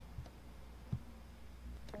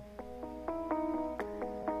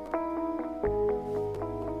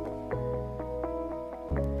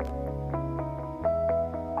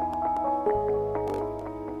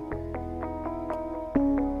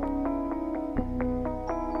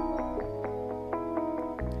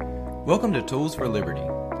Welcome to Tools for Liberty,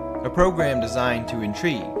 a program designed to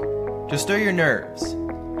intrigue, to stir your nerves,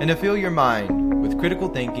 and to fill your mind with critical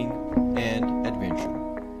thinking and adventure.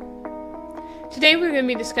 Today we're going to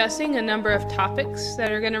be discussing a number of topics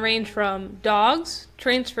that are going to range from dogs,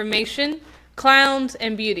 transformation, clowns,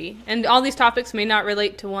 and beauty. And all these topics may not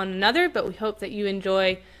relate to one another, but we hope that you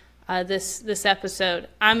enjoy this episode.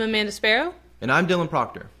 I'm Amanda Sparrow. And I'm Dylan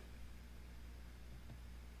Proctor.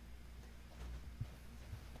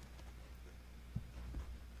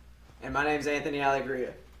 And my name's Anthony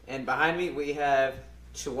Alegria. And behind me we have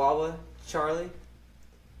Chihuahua Charlie.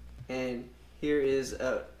 And here is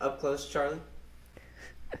up close Charlie.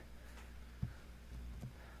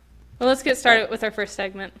 Well, let's get started with our first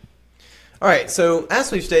segment. All right, so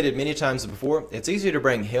as we've stated many times before, it's easier to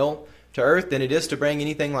bring hell to earth than it is to bring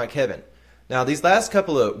anything like heaven. Now, these last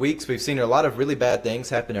couple of weeks, we've seen a lot of really bad things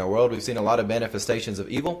happen in our world. We've seen a lot of manifestations of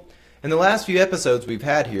evil. In the last few episodes we've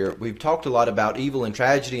had here, we've talked a lot about evil and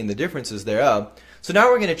tragedy and the differences thereof. So now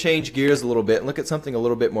we're going to change gears a little bit and look at something a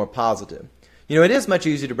little bit more positive. You know, it is much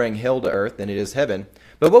easier to bring hell to earth than it is heaven.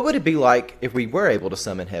 But what would it be like if we were able to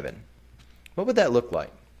summon heaven? What would that look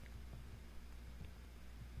like?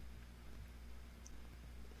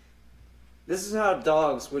 This is how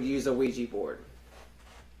dogs would use a Ouija board.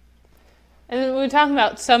 And when we're talking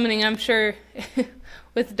about summoning, I'm sure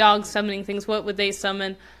with dogs summoning things, what would they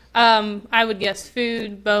summon? I would guess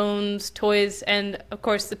food, bones, toys, and of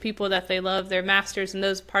course the people that they love, their masters, and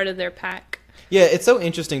those part of their pack. Yeah, it's so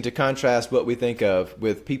interesting to contrast what we think of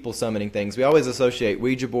with people summoning things. We always associate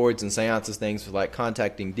Ouija boards and seances things with like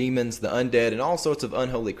contacting demons, the undead, and all sorts of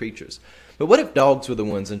unholy creatures. But what if dogs were the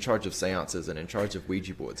ones in charge of seances and in charge of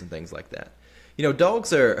Ouija boards and things like that? You know,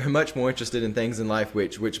 dogs are much more interested in things in life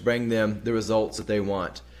which bring them the results that they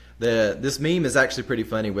want. This meme is actually pretty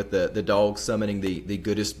funny with the dog summoning the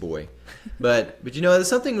goodest boy. But you know, there's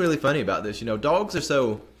something really funny about this. You know, dogs are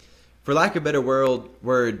so, for lack of a better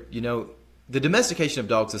word, you know, the domestication of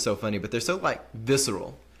dogs is so funny, but they're so like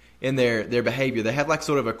visceral in their behavior. They have like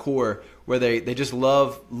sort of a core where they just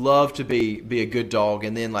love to be a good dog,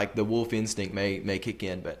 and then like the wolf instinct may kick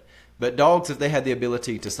in. But dogs, if they had the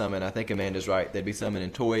ability to summon, I think Amanda's right, they'd be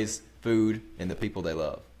summoning toys, food, and the people they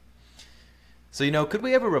love. So, you know, could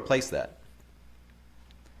we ever replace that?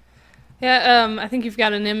 Yeah, I think you've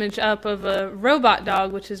got an image up of a robot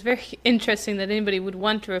dog, which is very interesting that anybody would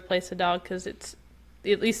want to replace a dog, because it's,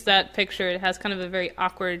 at least that picture, it has kind of a very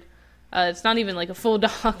awkward, it's not even like a full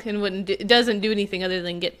dog, and it doesn't do anything other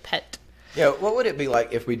than get pet. Yeah, what would it be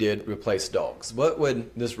like if we did replace dogs? What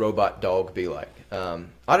would this robot dog be like?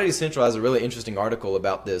 Oddity Central has a really interesting article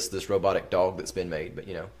about this robotic dog that's been made, but,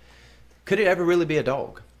 you know, could it ever really be a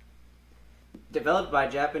dog? Developed by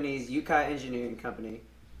Japanese Yukai Engineering Company,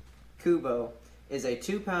 Kubo is a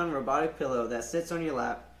 2-pound robotic pillow that sits on your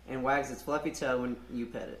lap and wags its fluffy tail when you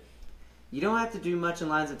pet it. You don't have to do much in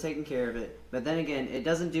lines of taking care of it, but then again, it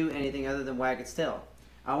doesn't do anything other than wag its tail.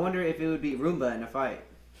 I wonder if it would beat Roomba in a fight.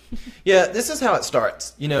 Yeah, this is how it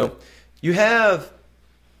starts. You know, you have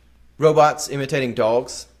robots imitating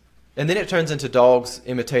dogs, and then it turns into dogs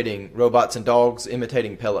imitating robots and dogs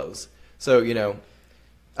imitating pillows. So, you know,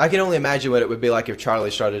 I can only imagine what it would be like if Charlie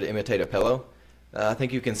started to imitate a pillow. I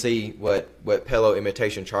think you can see what pillow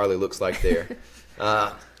imitation Charlie looks like there.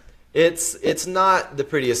 It's not the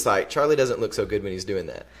prettiest sight. Charlie doesn't look so good when he's doing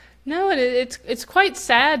that. No, it's quite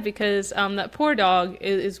sad because that poor dog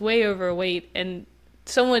is way overweight, and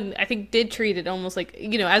someone, I think, did treat it almost like,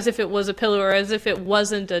 you know, as if it was a pillow or as if it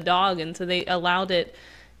wasn't a dog, and so they allowed it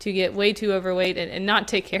to get way too overweight and not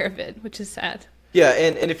take care of it, which is sad. Yeah,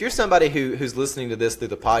 and if you're somebody who's listening to this through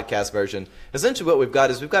the podcast version, essentially what we've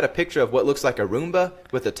got a picture of what looks like a Roomba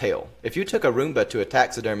with a tail. If you took a Roomba to a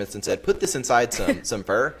taxidermist and said, put this inside some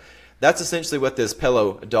fur, that's essentially what this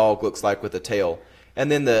pillow dog looks like with a tail.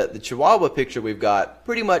 And then the Chihuahua picture we've got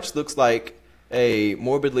pretty much looks like a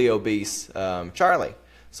morbidly obese Charlie.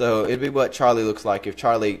 So it'd be what Charlie looks like if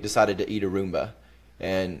Charlie decided to eat a Roomba.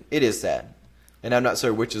 And it is sad. And I'm not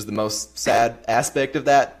sure which is the most sad aspect of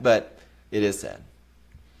that, but it is sad.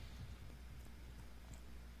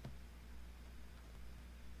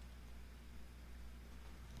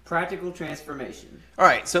 Practical transformation. All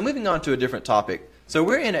right, so moving on to a different topic. So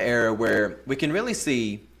we're in an era where we can really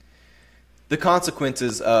see the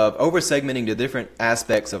consequences of over-segmenting the different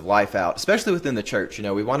aspects of life out, especially within the church. You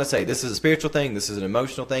know, we want to say this is a spiritual thing, this is an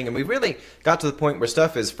emotional thing, and we've really got to the point where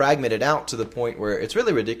stuff is fragmented out to the point where it's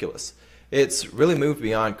really ridiculous. It's really moved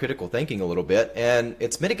beyond critical thinking a little bit, and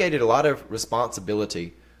it's mitigated a lot of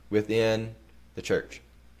responsibility within the church.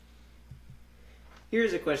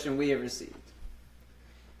 Here's a question we have received.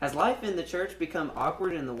 Has life in the church become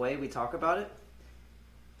awkward in the way we talk about it?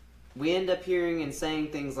 we end up hearing and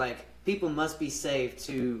saying things like, people must be saved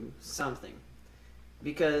to something.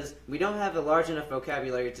 Because we don't have a large enough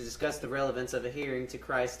vocabulary to discuss the relevance of adhering to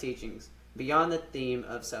Christ's teachings beyond the theme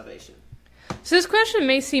of salvation. So this question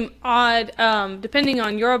may seem odd, depending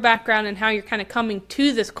on your background and how you're kind of coming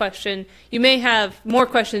to this question. You may have more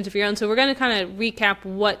questions of your own, so we're going to kind of recap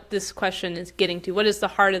what this question is getting to. What is the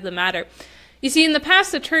heart of the matter? You see, in the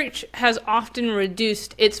past, the church has often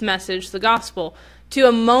reduced its message, the gospel, to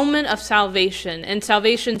a moment of salvation, and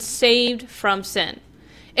salvation saved from sin.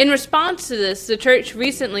 In response to this, the church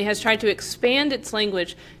recently has tried to expand its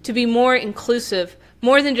language to be more inclusive,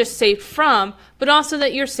 more than just saved from, but also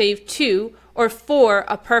that you're saved to or for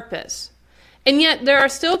a purpose. And yet, there are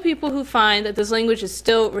still people who find that this language is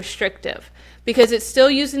still restrictive, because it's still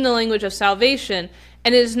using the language of salvation,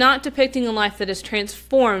 and it is not depicting a life that is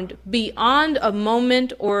transformed beyond a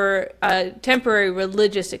moment or a temporary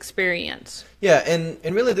religious experience. Yeah, and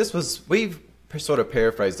really we've sort of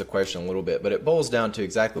paraphrased the question a little bit, but it boils down to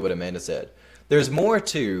exactly what Amanda said. There's more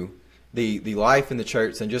to the life in the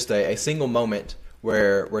church than just a single moment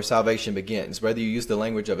where salvation begins, whether you use the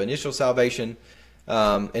language of initial salvation.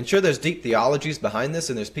 And sure, there's deep theologies behind this,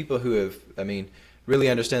 and there's people who have, really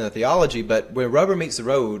understand the theology, but where rubber meets the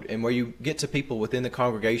road and where you get to people within the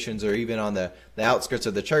congregations or even on the outskirts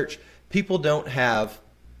of the church, people don't have,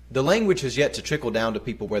 the language has yet to trickle down to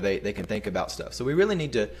people where they can think about stuff. So we really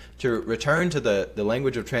need to return to the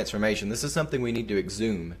language of transformation. This is something we need to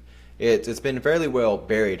exhume. It's been fairly well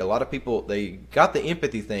buried. A lot of people, they got the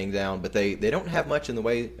empathy thing down, but they don't have much in the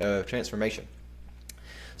way of transformation.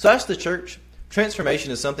 So as the church,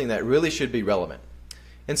 transformation is something that really should be relevant.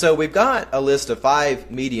 And so we've got a list of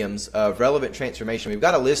 5 mediums of relevant transformation. We've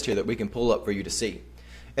got a list here that we can pull up for you to see.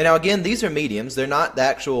 And now again, these are mediums. They're not the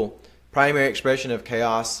actual primary expression of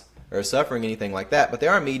chaos or suffering, anything like that, but they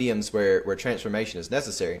are mediums where transformation is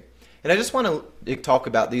necessary. And I just want to talk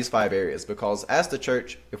about these 5 areas because as the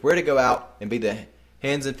church, if we're to go out and be the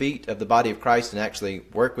hands and feet of the body of Christ and actually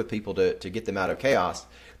work with people to get them out of chaos,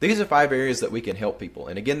 these are 5 areas that we can help people.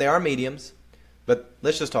 And again, they are mediums, but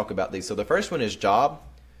let's just talk about these. So the first one is job.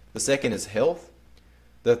 The second is health.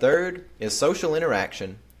 The third is social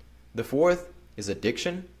interaction. The fourth is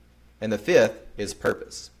addiction. And the fifth is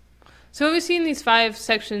purpose. So what we see in these 5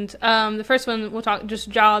 sections, the first one, we'll talk just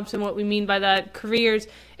jobs and what we mean by that, careers.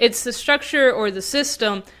 It's the structure or the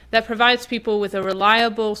system that provides people with a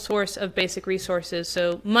reliable source of basic resources.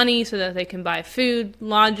 So money so that they can buy food,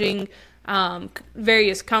 lodging,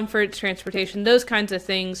 various comforts, transportation, those kinds of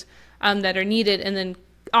things that are needed. And then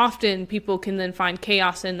often people can then find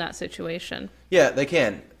chaos in that situation. Yeah, they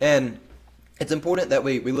can. And it's important that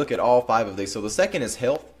we look at all 5 of these. So the second is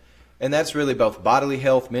health. And that's really both bodily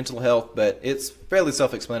health, mental health, but it's fairly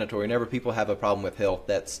self-explanatory. Whenever people have a problem with health,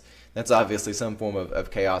 that's obviously some form of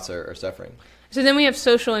chaos or suffering. So then we have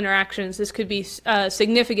social interactions. This could be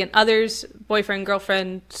significant others, boyfriend,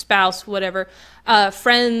 girlfriend, spouse, whatever,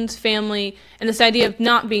 friends, family, and this idea of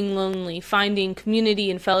not being lonely, finding community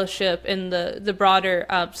and fellowship in the broader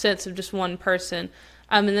sense of just one person.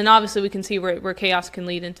 And then obviously we can see where chaos can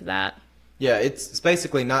lead into that. Yeah, it's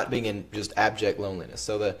basically not being in just abject loneliness.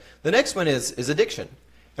 So the next one is addiction.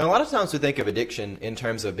 And a lot of times we think of addiction in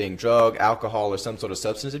terms of being drug, alcohol, or some sort of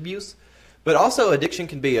substance abuse. But also addiction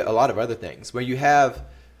can be a lot of other things, where you have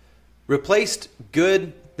replaced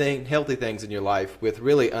good, healthy things in your life with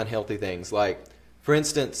really unhealthy things. Like, for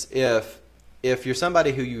instance, if you're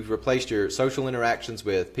somebody who you've replaced your social interactions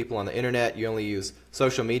with people on the internet, you only use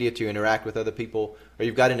social media to interact with other people, or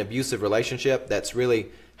you've got an abusive relationship that's really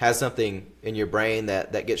has something in your brain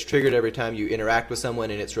that gets triggered every time you interact with someone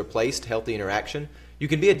and it's replaced healthy interaction, you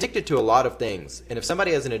can be addicted to a lot of things. And if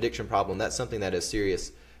somebody has an addiction problem, that's something that is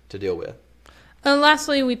serious to deal with.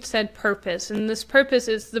 Lastly, we said purpose, and this purpose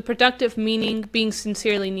is the productive meaning being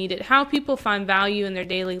sincerely needed. How people find value in their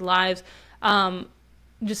daily lives,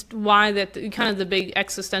 just why that, kind of the big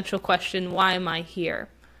existential question, why am I here?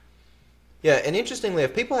 Yeah, and interestingly,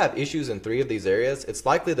 if people have issues in 3 of these areas, it's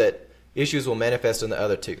likely that issues will manifest in the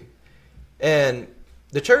other 2. And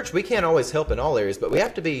the church, we can't always help in all areas, but we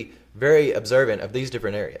have to be very observant of these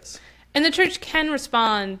different areas. And the church can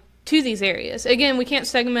respond to these areas. Again, we can't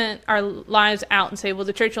segment our lives out and say, well,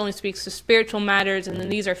 the church only speaks to spiritual matters, and then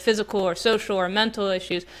these are physical or social or mental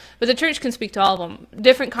issues. But the church can speak to all of them.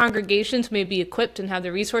 Different congregations may be equipped and have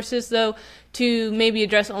the resources, though, to maybe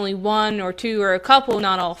address only 1 or 2 or a couple,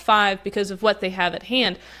 not all 5, because of what they have at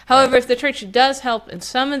hand. However, if the church does help in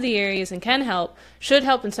some of the areas and can help, should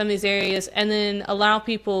help in some of these areas, and then allow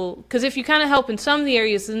people, because if you kind of help in some of the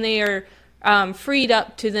areas, then they are freed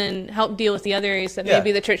up to then help deal with the other areas that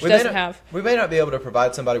maybe the church doesn't have. We may not be able to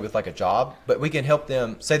provide somebody with like a job, but we can help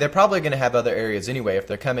them. Say they're probably going to have other areas anyway if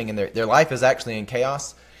they're coming and their life is actually in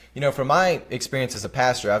chaos. From my experience as a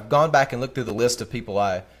pastor, I've gone back and looked through the list of people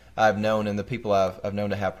I've known and the people I've known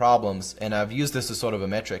to have problems, and I've used this as sort of a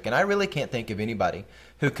metric. And I really can't think of anybody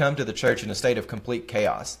who come to the church in a state of complete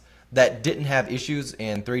chaos that didn't have issues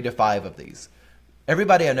in 3 to 5 of these.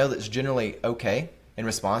 Everybody I know that's generally okay and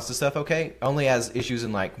responds to stuff okay only has issues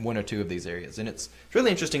in like 1 or 2 of these areas. And it's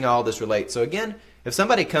really interesting how all this relates. So again, if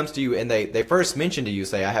somebody comes to you and they first mention to you,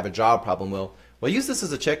 say, I have a job problem, well, use this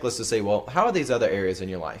as a checklist to say, well, how are these other areas in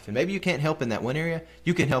your life? And maybe you can't help in that one area,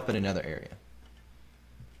 you can help in another area.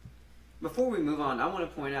 Before we move on, I want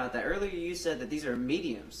to point out that earlier you said that these are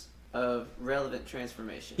mediums of relevant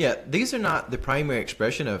transformation. Yeah, these are not the primary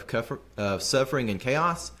expression of suffering and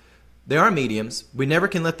chaos. They are mediums. We never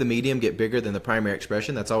can let the medium get bigger than the primary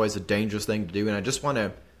expression. That's always a dangerous thing to do, and I just want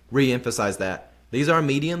to re-emphasize that. These are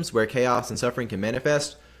mediums where chaos and suffering can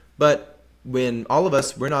manifest, but when all of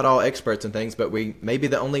us, we're not all experts in things, but we may be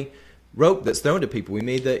the only rope that's thrown to people. We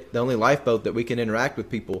may be the only lifeboat that we can interact with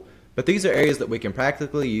people. But these are areas that we can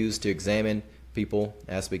practically use to examine people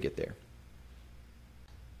as we get there.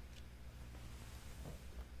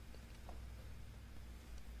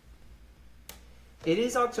 It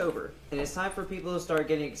is October, and it's time for people to start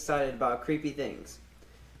getting excited about creepy things.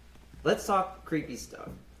 Let's talk creepy stuff.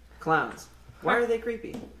 Clowns. Why are they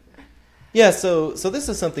creepy? Yeah, so this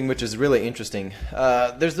is something which is really interesting.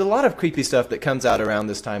 There's a lot of creepy stuff that comes out around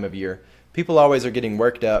this time of year. People always are getting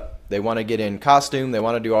worked up. They want to get in costume. They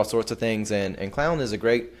want to do all sorts of things. And clown is a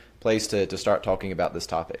great place to start talking about this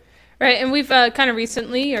topic. Right, and we've kind of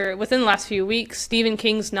recently, or within the last few weeks, Stephen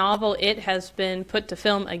King's novel, It, has been put to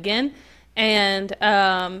film again. And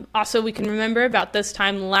also we can remember about this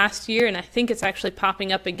time last year, and I think it's actually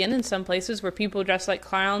popping up again in some places where people dress like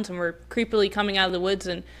clowns and were creepily coming out of the woods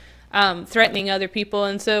and threatening other people.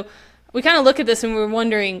 And so we kind of look at this and we're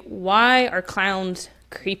wondering, why are clowns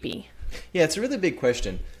creepy? Yeah, it's a really big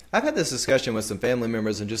question. I've had this discussion with some family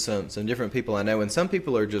members and just some different people I know, and some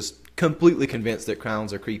people are just completely convinced that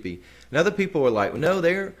clowns are creepy. And other people are like, well, no,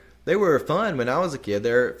 they were fun when I was a kid.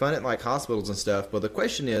 They're fun at like hospitals and stuff. But the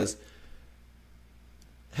question is,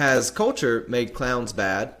 has culture made clowns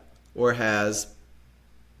bad, or has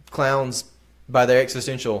clowns, by their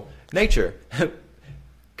existential nature,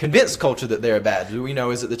 convinced culture that they're bad? Do we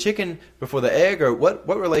know, is it the chicken before the egg, or what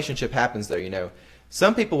relationship happens there,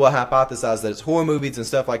 Some people will hypothesize that it's horror movies and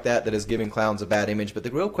stuff like that is giving clowns a bad image, but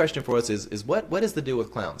the real question for us is what is the deal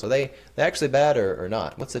with clowns? Are they actually bad or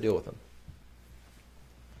not? What's the deal with them?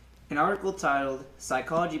 An article titled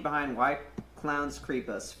Psychology Behind Why Clowns Creep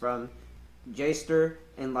Us from Jaster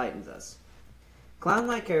enlightens us.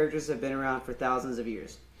 Clown-like characters have been around for thousands of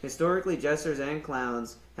years. Historically, jesters and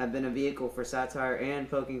clowns have been a vehicle for satire and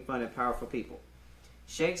poking fun at powerful people.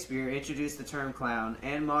 Shakespeare introduced the term clown,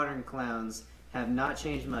 and modern clowns have not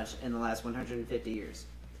changed much in the last 150 years.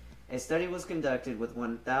 A study was conducted with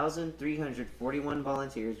 1,341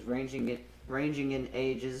 volunteers ranging in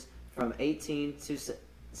ages from 18 to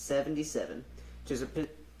 77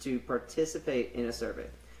 to participate in a survey.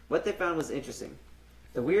 What they found was interesting.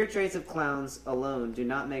 The weird traits of clowns alone do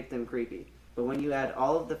not make them creepy, but when you add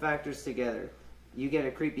all of the factors together, you get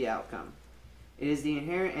a creepy outcome. It is the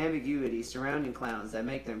inherent ambiguity surrounding clowns that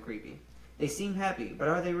make them creepy. They seem happy, but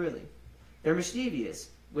are they really? They're mischievous,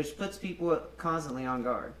 which puts people constantly on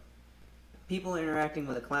guard. People interacting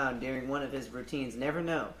with a clown during one of his routines never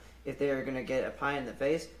know if they are going to get a pie in the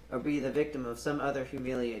face or be the victim of some other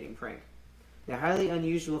humiliating prank. The highly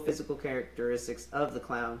unusual physical characteristics of the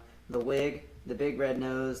clown, the wig, the big red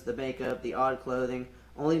nose, the makeup, the odd clothing,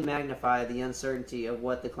 only magnify the uncertainty of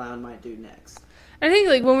what the clown might do next. I think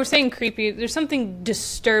when we're saying creepy, there's something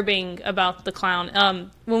disturbing about the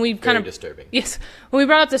clown. When we Very disturbing. Yes, when we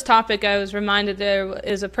brought up this topic, I was reminded there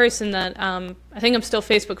is a person that I think I'm still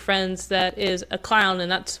Facebook friends that is a clown,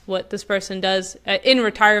 and that's what this person does in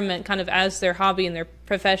retirement, kind of as their hobby and their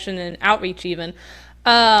profession and outreach even.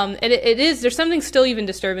 There's something still even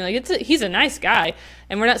disturbing. Like he's a nice guy,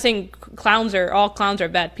 and we're not saying all clowns are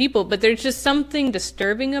bad people, but there's just something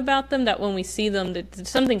disturbing about them that when we see them, there's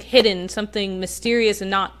something hidden, something mysterious, and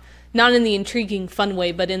not in the intriguing, fun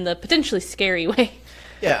way, but in the potentially scary way.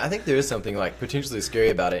 Yeah, I think there is something like potentially scary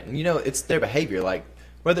about it, and it's their behavior. Like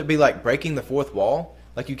whether it be like breaking the fourth wall,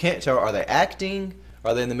 like you can't tell, are they acting,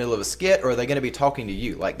 are they in the middle of a skit, or are they going to be talking to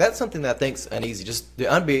you? Like that's something that I think's uneasy. Just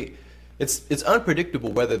It's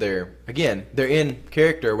unpredictable whether they're in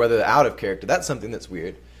character or whether they're out of character. That's something that's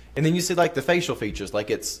weird. And then you see like the facial features,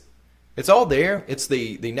 like it's It's all there. It's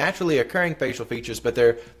the naturally occurring facial features, but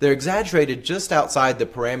they're exaggerated just outside the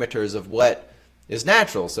parameters of what is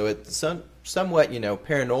natural. So it's somewhat,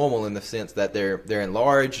 paranormal in the sense that they're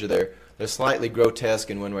enlarged, or they're slightly grotesque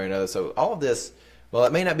in one way or another. So all of this, well,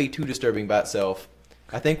 it may not be too disturbing by itself.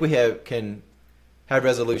 I think we can have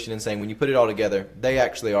resolution in saying when you put it all together, they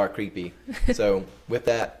actually are creepy. So with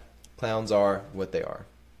that, clowns are what they are.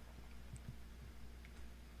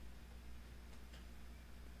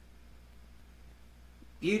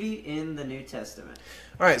 Beauty in the New Testament.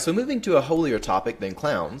 All right, so moving to a holier topic than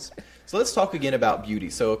clowns. So let's talk again about beauty.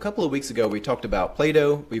 So a couple of weeks ago, we talked about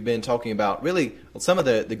Plato. We've been talking about really some of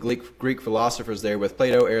the Greek philosophers there with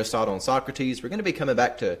Plato, Aristotle, and Socrates. We're going to be coming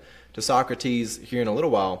back to Socrates here in a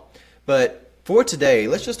little while. But for today,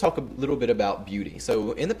 let's just talk a little bit about beauty.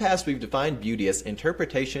 So in the past, we've defined beauty as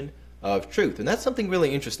interpretation of truth. And that's something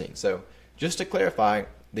really interesting. So just to clarify,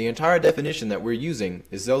 the entire definition that we're using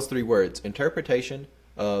is those three words, interpretation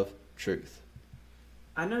of truth.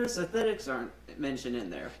 I noticed aesthetics aren't mentioned in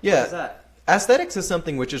there. Yeah. What is that? Aesthetics is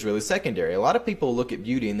something which is really secondary. A lot of people look at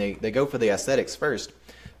beauty and they go for the aesthetics first.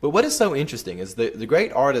 But what is so interesting is the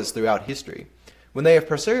great artists throughout history, when they have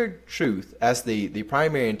pursued truth as the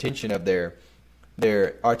primary intention of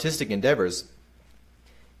their artistic endeavors,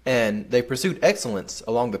 and they pursued excellence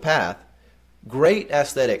along the path, great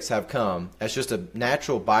aesthetics have come as just a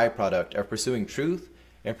natural byproduct of pursuing truth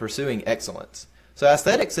and pursuing excellence. So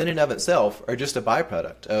aesthetics in and of itself are just a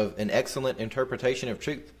byproduct of an excellent interpretation of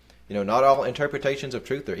truth. Not all interpretations of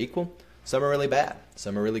truth are equal. Some are really bad.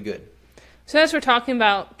 Some are really good. So as we're talking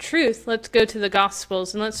about truth, let's go to the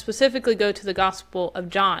Gospels, and let's specifically go to the Gospel of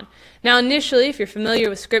John. Now, initially, if you're familiar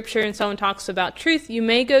with Scripture and someone talks about truth, you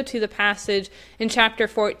may go to the passage in chapter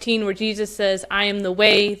 14 where Jesus says, I am the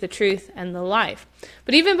way, the truth, and the life.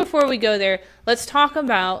 But even before we go there, let's talk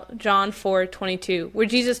about John 4:22, where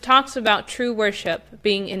Jesus talks about true worship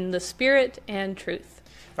being in the Spirit and truth.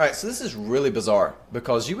 All right, so this is really bizarre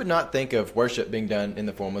because you would not think of worship being done in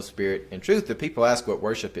the form of spirit and truth. If people ask what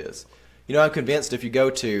worship is, I'm convinced if you go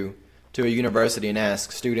to a university and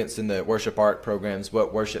ask students in the worship art programs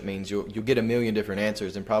what worship means, you'll get a million different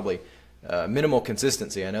answers and probably minimal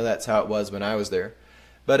consistency. I know that's how it was when I was there.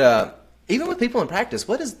 But even with people in practice,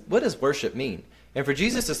 what does worship mean? And for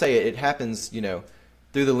Jesus to say it happens,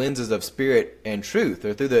 through the lenses of spirit and truth,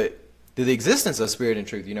 or through the existence of spirit and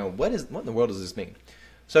truth, what in the world does this mean?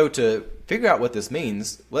 So to figure out what this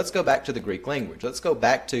means, let's go back to the Greek language. Let's go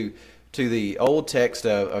back to the old text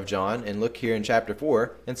of John and look here in chapter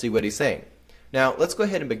 4 and see what he's saying. Now, let's go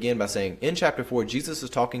ahead and begin by saying, in chapter 4, Jesus is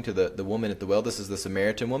talking to the woman at the well. This is the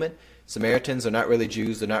Samaritan woman. Samaritans are not really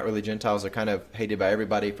Jews. They're not really Gentiles. They're kind of hated by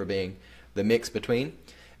everybody for being the mix between.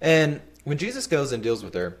 And when Jesus goes and deals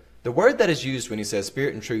with her, the word that is used when he says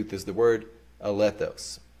spirit and truth is the word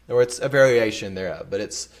alethos, or it's a variation thereof, but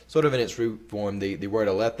it's sort of in its root form, the word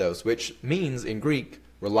alethos, which means in Greek,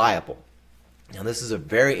 reliable. Now, this is a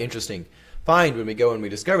very interesting find when we go and we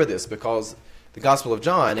discover this, because the Gospel of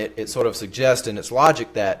John, it sort of suggests in its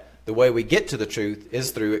logic that the way we get to the truth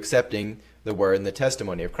is through accepting the word and the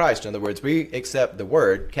testimony of Christ. In other words, we accept the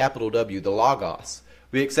word, capital W, the Logos.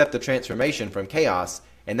 We accept the transformation from chaos,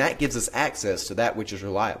 and that gives us access to that which is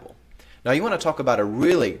reliable. Now, you want to talk about a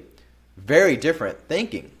really very different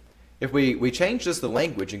thinking. If we change just the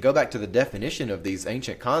language and go back to the definition of these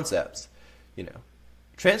ancient concepts,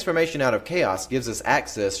 transformation out of chaos gives us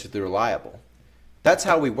access to the reliable. That's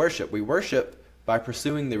how we worship. We worship by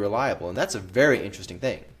pursuing the reliable, and that's a very interesting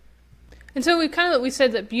thing. And so we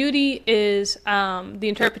said that beauty is the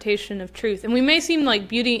interpretation of truth. And we may seem like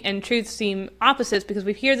beauty and truth seem opposites because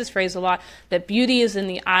we hear this phrase a lot, that beauty is in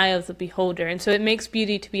the eye of the beholder. And so it makes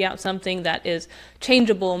beauty to be out something that is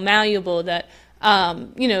changeable, malleable, that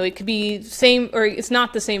it could be same, or it's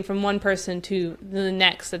not the same from one person to the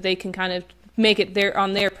next, that they can kind of make it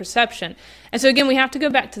on their perception. And so again, we have to go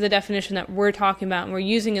back to the definition that we're talking about and we're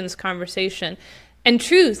using in this conversation. And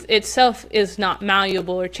truth itself is not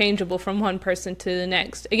malleable or changeable from one person to the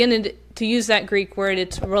next. Again, to use that Greek word,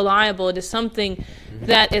 it's reliable. It is something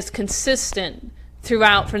that is consistent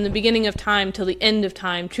throughout, from the beginning of time till the end of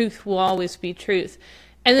time. Truth will always be truth.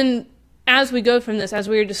 And then as we go from this, as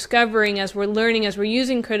we're discovering, as we're learning, as we're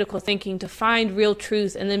using critical thinking to find real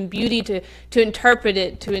truth, and then beauty to interpret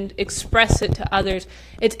it, to express it to others,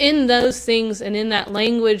 it's in those things and in that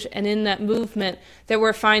language and in that movement that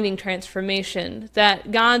we're finding transformation,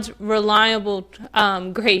 that God's reliable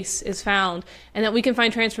grace is found, and that we can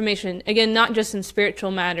find transformation, again, not just in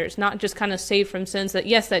spiritual matters, not just kind of saved from sins, that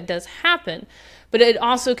yes, that does happen, but it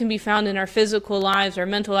also can be found in our physical lives, our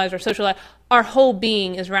mental lives, our social life. Our whole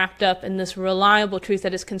being is wrapped up in this reliable truth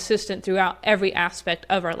that is consistent throughout every aspect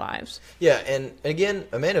of our lives. Yeah, and again,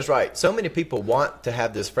 Amanda's right. So many people want to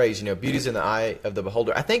have this phrase, beauty's in the eye of the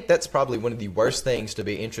beholder. I think that's probably one of the worst things to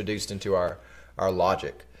be introduced into our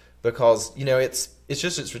logic, because,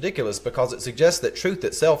 it's ridiculous, because it suggests that truth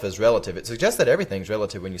itself is relative. It suggests that everything's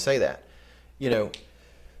relative when you say that.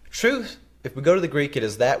 Truth, if we go to the Greek, it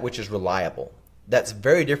is that which is reliable. That's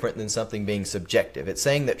very different than something being subjective. It's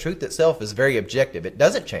saying that truth itself is very objective. It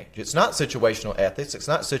doesn't change. It's not situational ethics. It's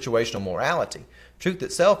not situational morality. Truth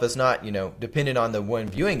itself is not, dependent on the one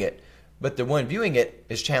viewing it, but the one viewing it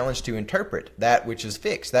is challenged to interpret that which is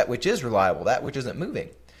fixed, that which is reliable, that which isn't moving.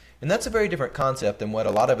 And that's a very different concept than what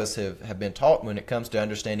a lot of us have been taught when it comes to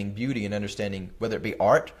understanding beauty and understanding whether it be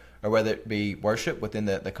art or whether it be worship within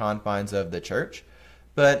the confines of the church.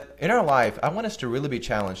 But in our life, I want us to really be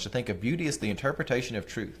challenged to think of beauty as the interpretation of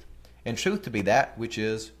truth, and truth to be that which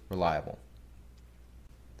is reliable.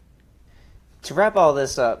 To wrap all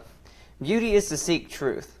this up, beauty is to seek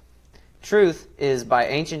truth. Truth is, by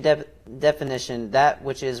ancient definition, that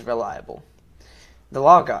which is reliable. The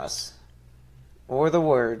Logos, or the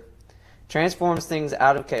Word, transforms things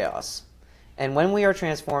out of chaos. And when we are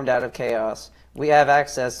transformed out of chaos, we have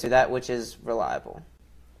access to that which is reliable.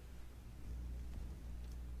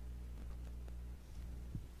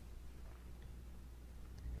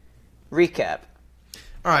 Recap.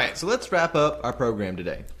 All right, so let's wrap up our program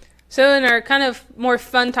today. So in our kind of more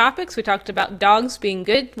fun topics, we talked about dogs being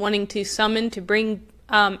good, wanting to summon to bring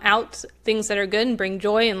out things that are good and bring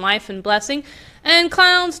joy and life and blessing. And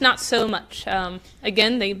clowns, not so much.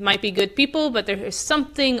 Again, they might be good people, but there is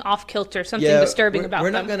something off-kilter, something disturbing about them.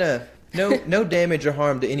 We're not going to... No damage or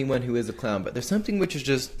harm to anyone who is a clown, but there's something which is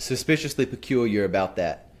just suspiciously peculiar about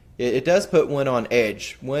that. It does put one on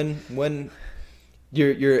edge. When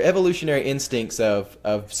your evolutionary instincts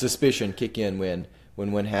of suspicion kick in when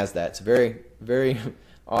one has that. It's a very, very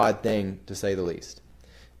odd thing, to say the least.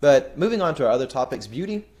 But moving on to our other topics,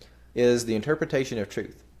 beauty is the interpretation of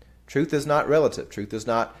truth. Truth is not relative. Truth is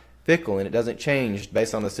not fickle, and it doesn't change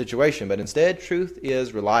based on the situation, but instead truth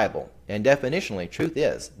is reliable. And definitionally, truth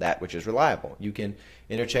is that which is reliable. You can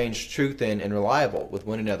interchange truth and reliable with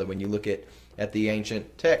one another when you look at the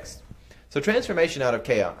ancient text. So transformation out of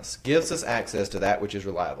chaos gives us access to that which is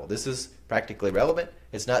reliable. This is practically relevant.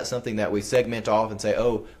 It's not something that we segment off and say,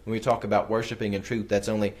 when we talk about worshiping in truth, that's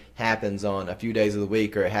only happens on a few days of the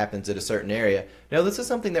week or it happens at a certain area. No, this is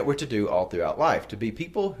something that we're to do all throughout life, to be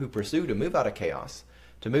people who pursue to move out of chaos,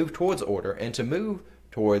 to move towards order, and to move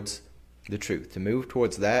towards the truth, to move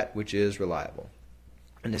towards that which is reliable.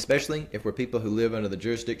 And especially if we're people who live under the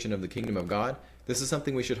jurisdiction of the kingdom of God, this is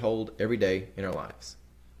something we should hold every day in our lives.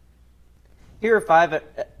 Here are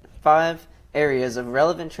five areas of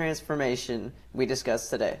relevant transformation we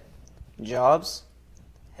discussed today: jobs,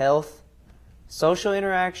 health, social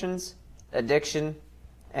interactions, addiction,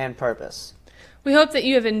 and purpose. We hope that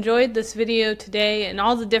you have enjoyed this video today and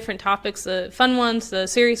all the different topics, the fun ones, the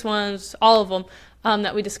serious ones, all of them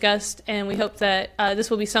that we discussed. And we hope that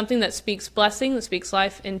this will be something that speaks blessing, that speaks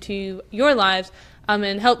life into your lives,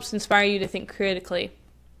 and helps inspire you to think critically.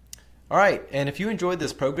 All right, and if you enjoyed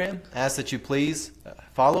this program, I ask that you please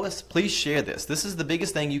follow us. Please share this. This is the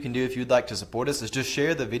biggest thing you can do if you'd like to support us, is just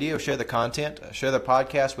share the video, share the content, share the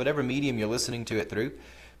podcast, whatever medium you're listening to it through.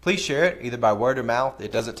 Please share it either by word or mouth.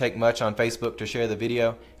 It doesn't take much on Facebook to share the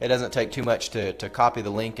video. It doesn't take too much to copy the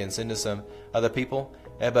link and send to some other people.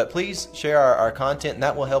 But please share our content, and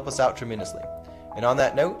that will help us out tremendously. And on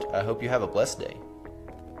that note, I hope you have a blessed day.